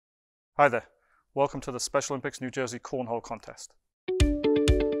Hi there, welcome to the Special Olympics New Jersey Cornhole Contest.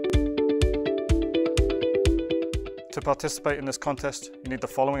 To participate in this contest, you need the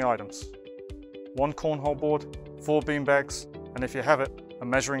following items: 1 cornhole board, 4 beanbags, and if you have it, a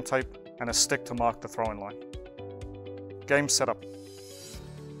measuring tape and a stick to mark the throwing line. Game setup.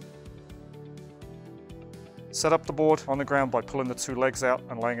 Set up the board on the ground by pulling the 2 legs out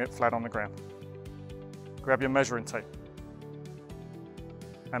and laying it flat on the ground. Grab your measuring tape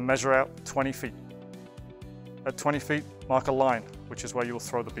and measure out 20 feet. At 20 feet, mark a line, which is where you will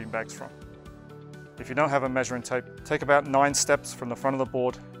throw the beanbags from. If you don't have a measuring tape, take about 9 steps from the front of the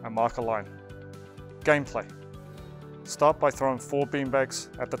board and mark a line. Gameplay. Start by throwing 4 beanbags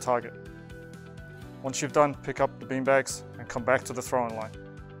at the target. Once you've done, pick up the beanbags and come back to the throwing line.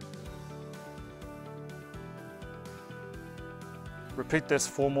 Repeat this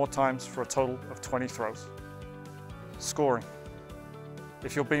 4 more times for a total of 20 throws. Scoring.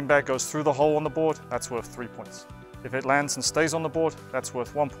 If your beanbag goes through the hole on the board, that's worth 3 points. If it lands and stays on the board, that's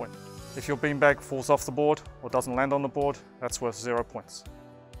worth 1 point. If your beanbag falls off the board or doesn't land on the board, that's worth 0 points.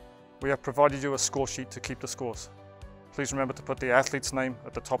 We have provided you a score sheet to keep the scores. Please remember to put the athlete's name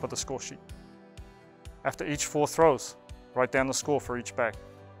at the top of the score sheet. After each 4 throws, write down the score for each bag.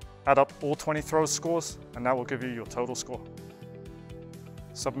 Add up all 20 throws scores, and that will give you your total score.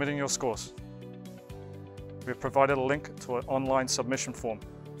 Submitting your scores. We have provided a link to an online submission form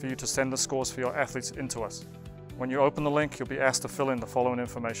for you to send the scores for your athletes into us. When you open the link, you'll be asked to fill in the following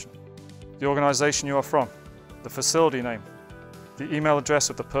information: the organization you are from, the facility name, the email address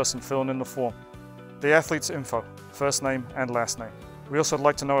of the person filling in the form, the athlete's info, first name and last name. We also would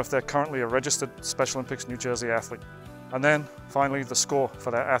like to know if they're currently a registered Special Olympics New Jersey athlete. And then, finally, the score for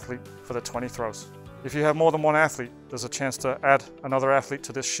that athlete for the 20 throws. If you have more than 1 athlete, there's a chance to add another athlete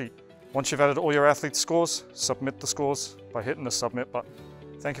to this sheet. Once you've added all your athletes' scores, submit the scores by hitting the submit button.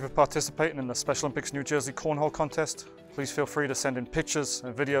 Thank you for participating in the Special Olympics New Jersey Cornhole Contest. Please feel free to send in pictures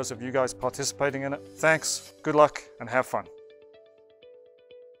and videos of you guys participating in it. Thanks, good luck, and have fun.